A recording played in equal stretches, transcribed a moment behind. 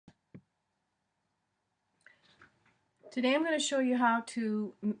Today I'm going to show you how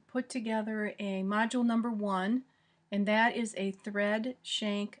to put together a module number 1, and that is a thread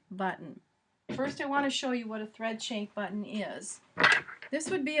shank button. First I want to show you what a thread shank button is. This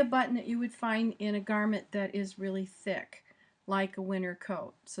would be a button that you would find in a garment that is really thick, like a winter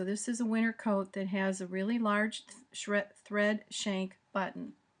coat. So this is a winter coat that has a really large thread shank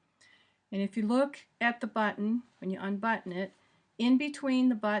button. And if you look at the button, when you unbutton it, in between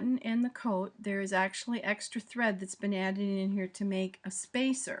the button and the coat there is actually extra thread that's been added in here to make a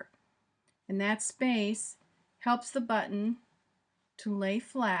spacer. And that space helps the button to lay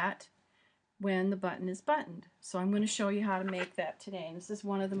flat when the button is buttoned. So I'm going to show you how to make that today. And this is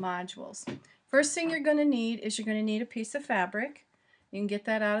one of the modules. First thing you're going to need is you're going to need a piece of fabric. You can get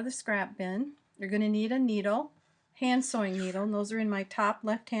that out of the scrap bin. You're going to need a needle, hand sewing needle, and those are in my top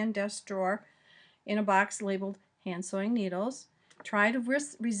left hand desk drawer in a box labeled hand sewing needles. Try to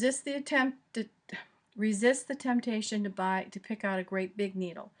resist the temptation to pick out a great big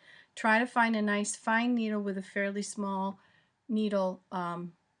needle. Try to find a nice fine needle with a fairly small needle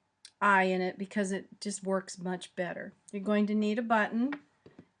eye in it, because it just works much better. You're going to need a button,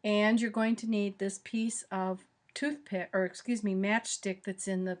 and you're going to need this piece of matchstick that's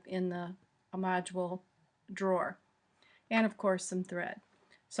in the module drawer, and of course some thread.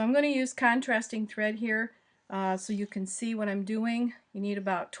 So I'm going to use contrasting thread here so you can see what I'm doing. You need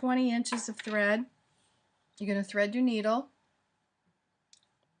about 20 inches of thread. You're going to thread your needle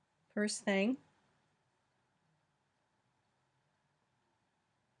first thing.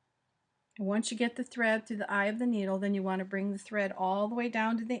 And once you get the thread through the eye of the needle, then you want to bring the thread all the way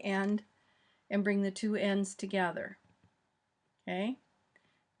down to the end and bring the two ends together. Okay?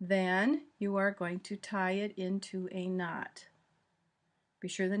 Then you are going to tie it into a knot. Be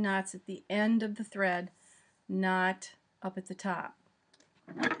sure the knot's at the end of the thread, not up at the top.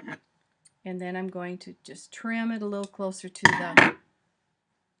 And then I'm going to just trim it a little closer to the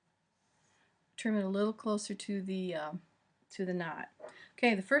knot.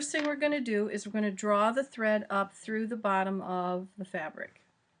 Okay, the first thing we're going to do is we're going to draw the thread up through the bottom of the fabric.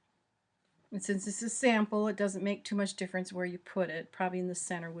 And since this is a sample, it doesn't make too much difference where you put it. Probably in the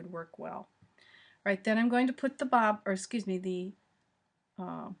center would work well. Right, then I'm going to put the button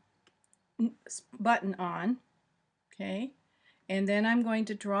on. Okay, and then I'm going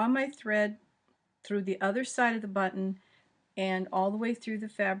to draw my thread through the other side of the button and all the way through the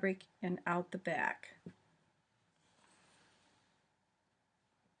fabric and out the back.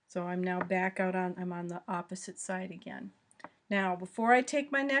 So I'm now I'm on the opposite side again. Now before I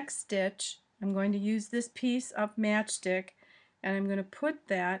take my next stitch, I'm going to use this piece of matchstick, and I'm going to put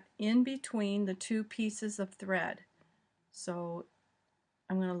that in between the two pieces of thread. So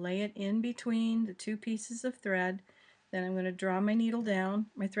I'm going to lay it in between the two pieces of thread. Then I'm going to draw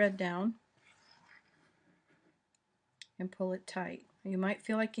my thread down, and pull it tight. You might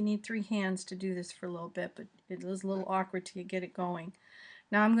feel like you need 3 hands to do this for a little bit, but it is a little awkward till you get it going.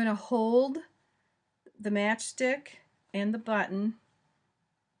 Now I'm going to hold the matchstick and the button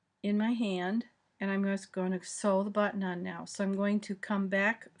in my hand, and I'm just going to sew the button on now. So I'm going to come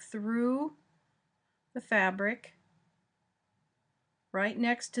back through the fabric right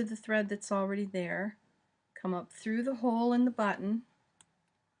next to the thread that's already there, come up through the hole in the button,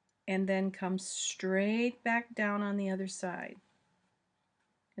 and then come straight back down on the other side,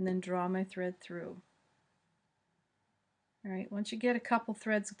 and then draw my thread through. Alright, once you get a couple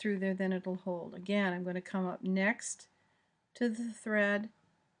threads through there, then it'll hold. Again, I'm going to come up next to the thread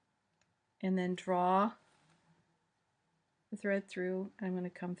and then draw the thread through. I'm going to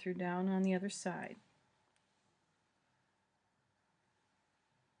come through down on the other side.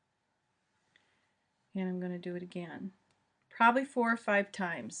 And I'm going to do it again. Probably 4 or 5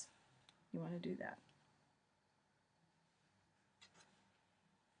 times you want to do that.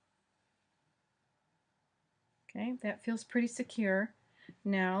 Okay, that feels pretty secure.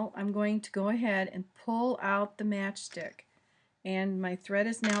 Now I'm going to go ahead and pull out the matchstick. And my thread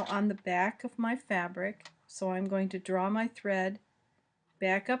is now on the back of my fabric, so I'm going to draw my thread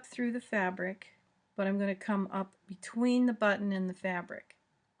back up through the fabric, but I'm going to come up between the button and the fabric,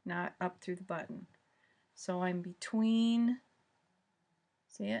 not up through the button. So I'm between,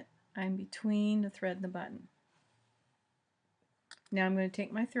 see it? I'm between the thread and the button. Now I'm going to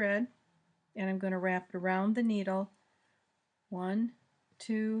take my thread and I'm going to wrap it around the needle. 1,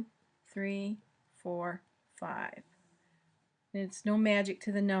 2, 3, 4, 5. And it's no magic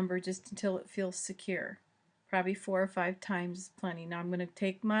to the number, just until it feels secure. Probably 4 or 5 times is plenty. Now I'm going to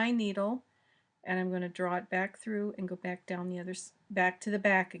take my needle and I'm going to draw it back through and go back down back to the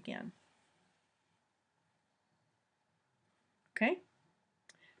back again. Okay?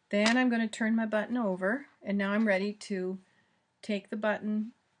 Then I'm going to turn my button over, and now I'm ready to take the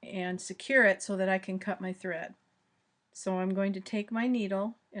button and secure it so that I can cut my thread. So I'm going to take my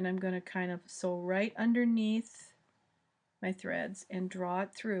needle and I'm going to kind of sew right underneath my threads and draw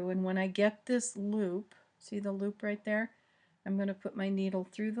it through, and when I get this loop, see the loop right there, I'm going to put my needle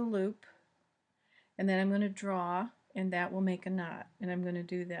through the loop, and then I'm going to draw, and that will make a knot, and I'm going to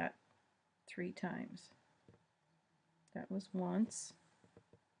do that 3 times. That was once,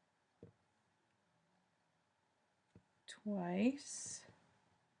 twice,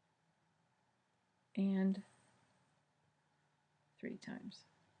 and 3 times.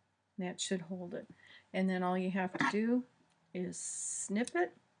 That should hold it. And then all you have to do is snip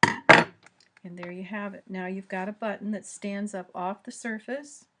it, and there you have it. Now you've got a button that stands up off the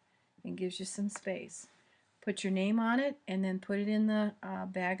surface and gives you some space. Put your name on it and then put it in the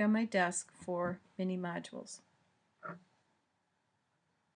bag on my desk for mini modules.